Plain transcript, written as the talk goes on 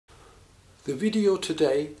The video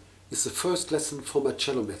today is the first lesson for my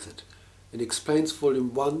cello method and explains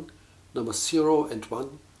volume 1, number 0 and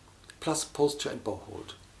 1, plus posture and bow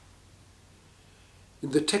hold. In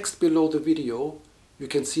the text below the video you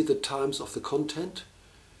can see the times of the content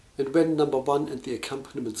and when number 1 and the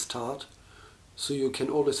accompaniment start, so you can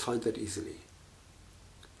always find that easily.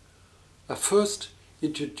 I first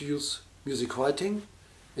introduce music writing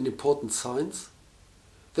and important signs,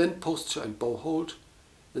 then posture and bow hold,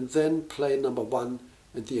 and then play number 1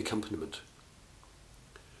 and the accompaniment.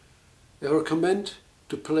 I recommend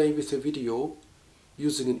to play with the video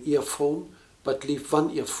using an earphone, but leave one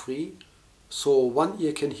ear free, so one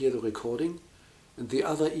ear can hear the recording and the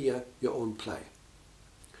other ear your own play.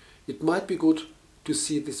 It might be good to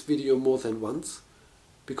see this video more than once,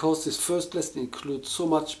 because this first lesson includes so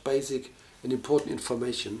much basic and important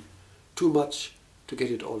information, too much to get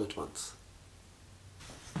it all at once.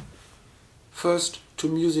 First, to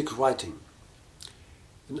music writing.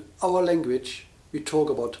 In our language we talk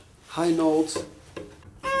about high notes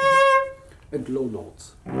and low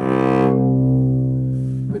notes.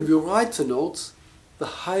 When we write the notes, the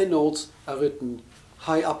high notes are written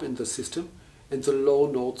high up in the system and the low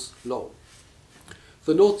notes low.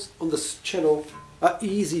 The notes on the cello are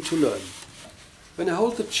easy to learn. When I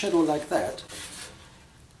hold the cello like that,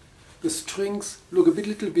 the strings look a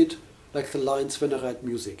little bit like the lines when I write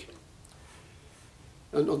music.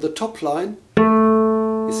 And on the top line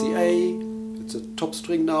is the A, it's a top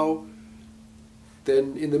string now.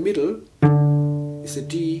 Then in the middle is the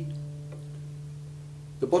D,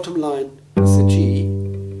 the bottom line is the G,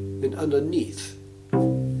 and underneath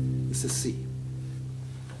is the C.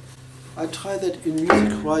 I try that in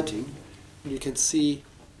music writing and you can see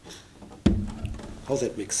how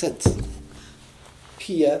that makes sense.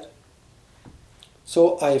 Here,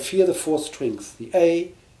 so I have here the four strings, the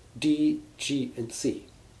A, D, G and C.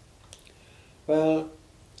 Well,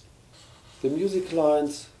 the music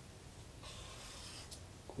lines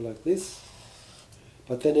go like this,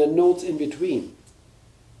 but then there are notes in between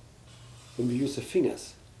when we use the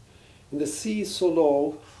fingers. And the C is so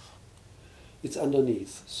low, it's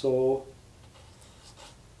underneath. So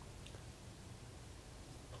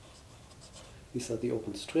these are the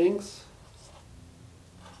open strings,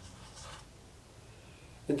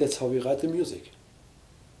 and that's how we write the music.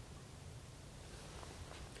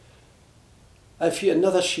 I have here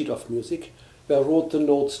another sheet of music where I wrote the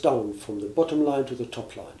notes down from the bottom line to the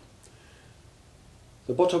top line.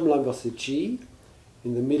 The bottom line was the G,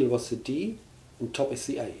 in the middle was the D, and top is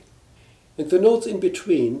the A. And the notes in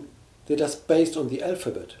between, they're just based on the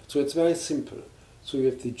alphabet, so it's very simple. So you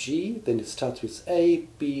have the G, then it starts with A,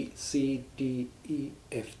 B, C, D, E,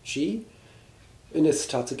 F, G, and it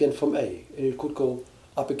starts again from A. And it could go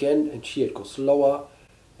up again, and here it goes lower,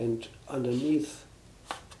 and underneath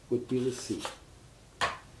would be the C.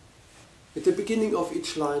 At the beginning of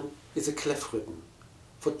each line is a clef written.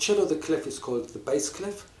 For cello the clef is called the bass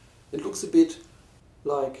clef and looks a bit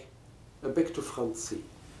like a back to front C.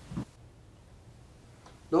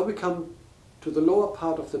 Now we come to the lower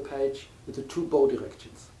part of the page with the two bow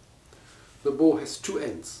directions. The bow has two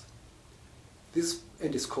ends. This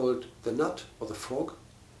end is called the nut or the frog,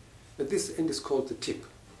 and this end is called the tip.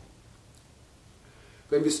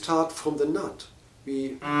 When we start from the nut,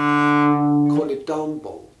 we call it down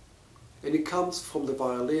bow. And it comes from the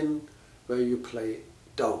violin where you play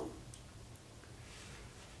down.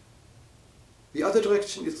 The other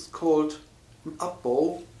direction is called an up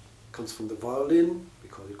bow, comes from the violin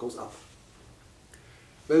because it goes up.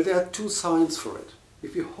 Well, there are two signs for it.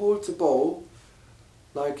 If you hold the bow,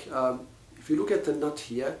 like if you look at the nut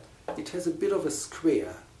here, it has a bit of a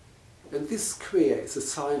square. And this square is a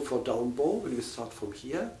sign for down bow when we start from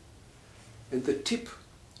here. And the tip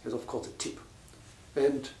has of course a tip.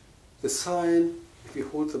 And the sign, if you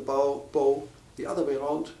hold the bow the other way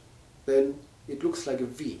around, then it looks like a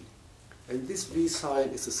V. And this V sign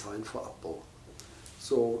is a sign for up bow.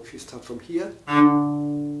 So if you start from here,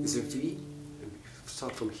 is a V. And if you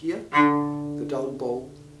start from here, the down bow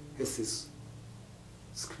has this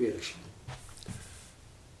squarish.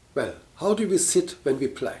 Well, how do we sit when we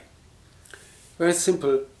play? Very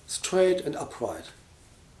simple, straight and upright.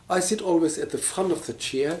 I sit always at the front of the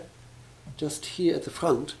chair, just here at the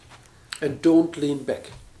front, and don't lean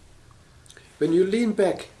back. When you lean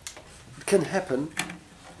back, it can happen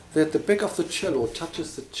that the back of the cello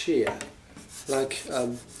touches the chair, like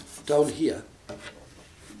down here.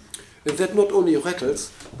 And that not only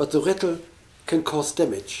rattles, but the rattle can cause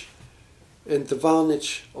damage. And the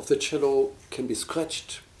varnish of the cello can be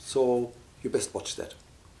scratched, so you best watch that.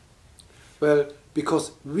 Well,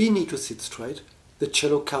 because we need to sit straight, the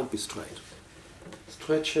cello can't be straight.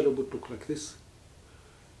 Straight cello would look like this.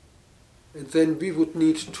 And then we would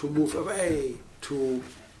need to move away to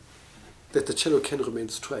that the cello can remain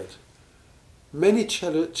straight. Many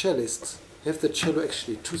cellists have the cello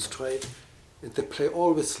actually too straight and they play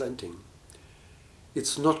always slanting.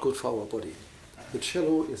 It's not good for our body. The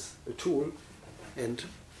cello is a tool and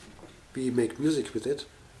we make music with it,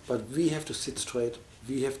 but we have to sit straight,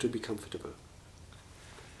 we have to be comfortable.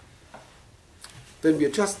 When we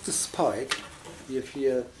adjust the spike, we have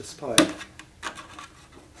here the spike,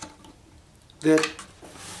 that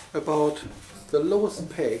about the lowest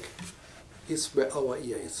peg is where our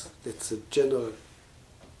ear is. That's a general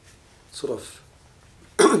sort of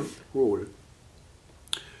rule.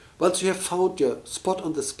 Once you have found your spot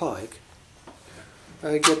on the spike,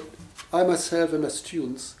 I myself and my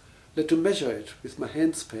students let to measure it with my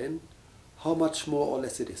hand span, how much more or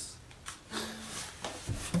less it is.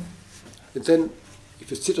 And then, if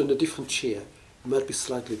you sit on a different chair, it might be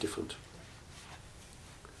slightly different.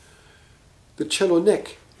 The cello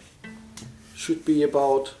neck should be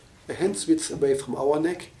about a hand's width away from our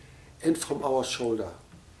neck and from our shoulder.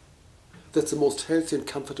 That's the most healthy and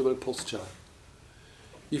comfortable posture.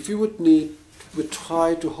 If you would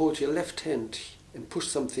try to hold your left hand and push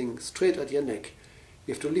something straight at your neck,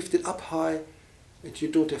 you have to lift it up high and you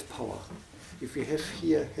don't have power. If you have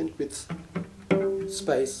here hand width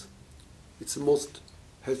space, it's the most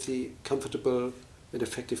healthy, comfortable and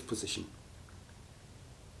effective position.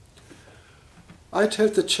 I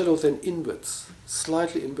tilt the cello then inwards,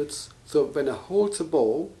 slightly inwards, so when I hold the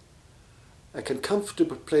bow, I can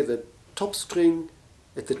comfortably play the top string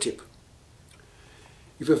at the tip.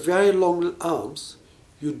 If you have very long arms,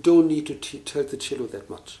 you don't need to tilt the cello that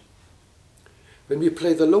much. When we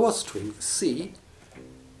play the lower string, the C,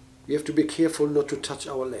 we have to be careful not to touch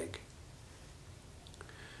our leg.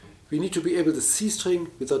 We need to be able to C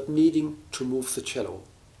string without needing to move the cello.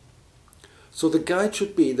 So the guide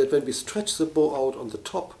should be that when we stretch the bow out on the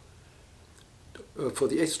top for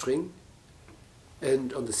the A string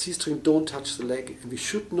and on the C string, don't touch the leg, and we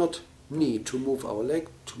should not need to move our leg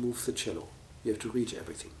to move the cello. We have to reach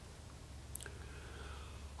everything.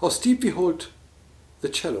 How steep we hold the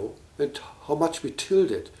cello and how much we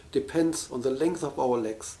tilt it depends on the length of our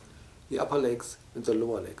legs, the upper legs and the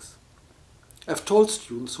lower legs. I've told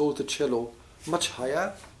students hold the cello much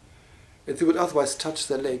higher, and they would otherwise touch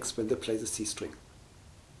their legs when they play the C string.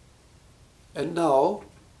 And now,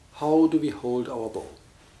 how do we hold our bow?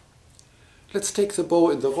 Let's take the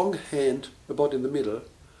bow in the wrong hand, about in the middle,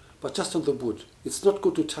 but just on the wood. It's not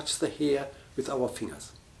good to touch the hair with our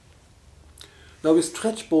fingers. Now we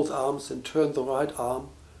stretch both arms and turn the right arm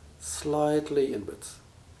slightly inwards.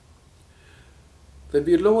 Then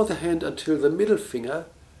we lower the hand until the middle finger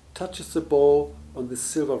touches the bow on the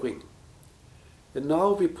silver ring. And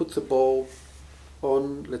now we put the bow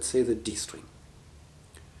on, let's say, the D string.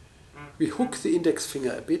 We hook the index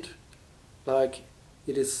finger a bit, like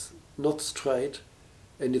it is not straight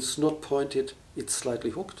and it's not pointed, it's slightly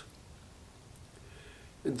hooked.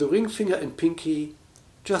 And the ring finger and pinky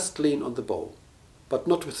just lean on the bow, but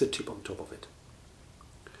not with the tip on top of it.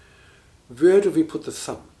 Where do we put the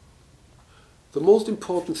thumb? The most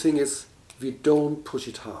important thing is we don't push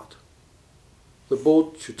it hard. The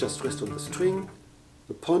bow should just rest on the string.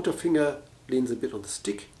 The pointer finger leans a bit on the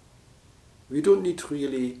stick. We don't need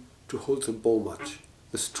really to hold the bow much.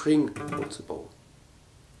 The string holds the bow.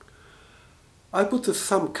 I put the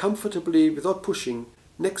thumb comfortably, without pushing,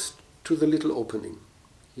 next to the little opening.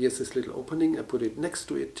 Here's this little opening. I put it next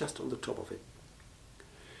to it, just on the top of it.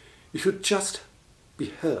 You should just be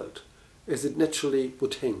held as it naturally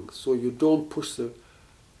would hang. So you don't push the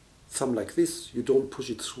thumb like this. You don't push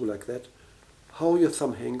it through like that. How your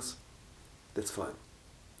thumb hangs, that's fine.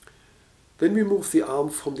 Then we move the arm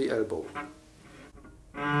from the elbow.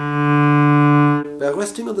 By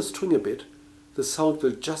resting on the string a bit, the sound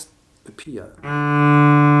will just appear.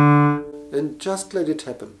 And just let it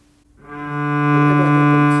happen. Whatever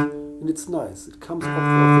happens, and it's nice, it comes off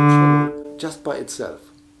the cello just by itself.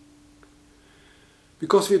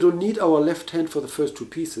 Because we don't need our left hand for the first two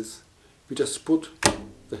pieces, we just put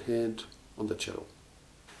the hand on the cello.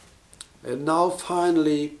 And now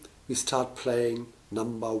finally we start playing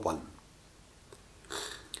number 1.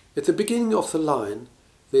 At the beginning of the line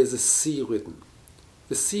there is a C written.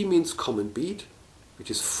 The C means common beat, which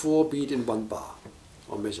is 4 beats in 1 bar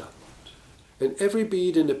or measure. And every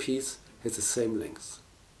beat in a piece has the same length.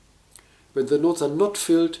 When the notes are not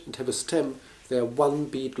filled and have a stem, they are 1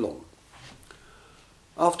 beat long.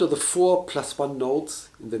 After the 4 plus 1 notes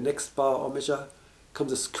in the next bar or measure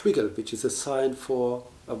comes a squiggle, which is a sign for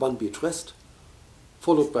a 1 beat rest,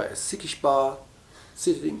 followed by a sickish bar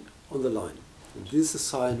sitting on the line. And this is a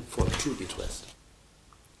sign for a 2-beat rest.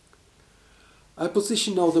 I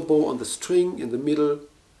position now the bow on the string in the middle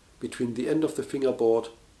between the end of the fingerboard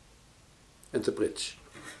and the bridge.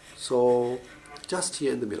 So just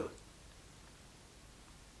here in the middle.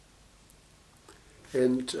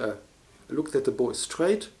 And look that the bow is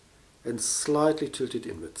straight and slightly tilted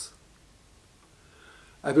inwards.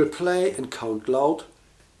 I will play and count loud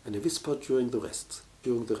and I whisper during the rest.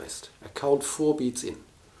 I count 4 beats in.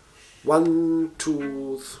 1,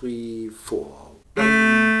 2, 3, 4.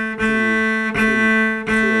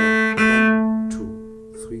 1,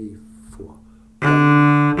 2, 3, 4.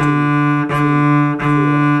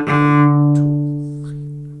 1, 2,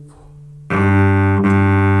 3, 4.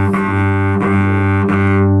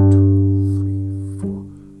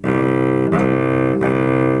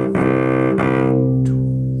 1,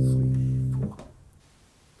 2, 3, 4.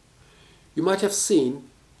 You might have seen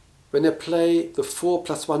when I play the 4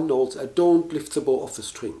 plus 1 notes, I don't lift the bow off the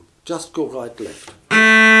string. Just go right, left.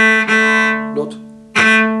 Not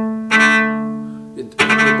in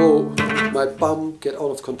the bow, my bum get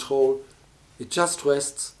out of control. It just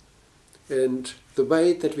rests, and the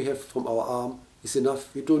weight that we have from our arm is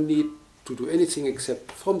enough. We don't need to do anything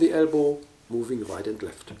except from the elbow, moving right and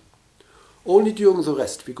left. Only during the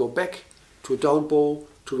rest we go back to a down bow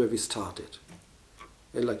to where we started.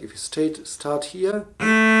 And like if you start here,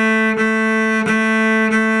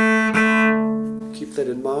 keep that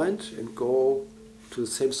in mind and go to the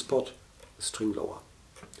same spot, the string lower.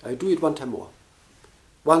 I do it one time more.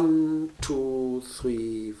 1, 2,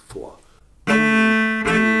 3, 4. 1,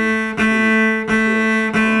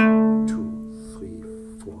 2, 3, 4. 1, 2, 3,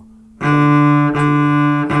 4.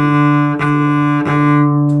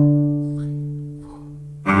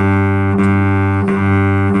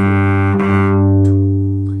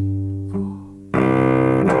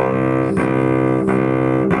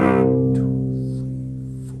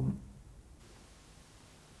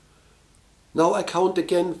 Now I count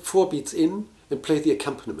again 4 beats in and play the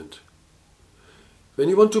accompaniment. When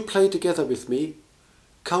you want to play together with me,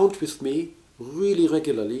 count with me really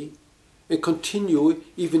regularly and continue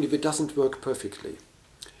even if it doesn't work perfectly.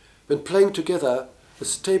 When playing together, a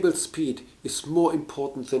stable speed is more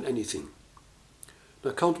important than anything.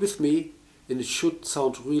 Now count with me and it should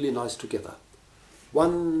sound really nice together.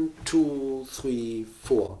 1, 2, 3,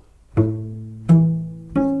 4.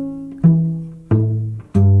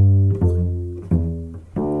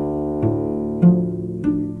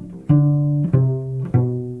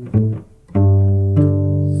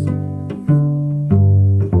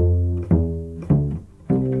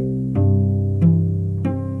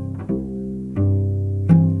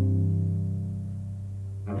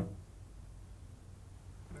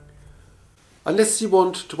 Unless you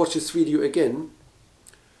want to watch this video again,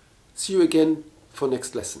 see you again for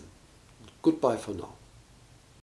next lesson. Goodbye for now.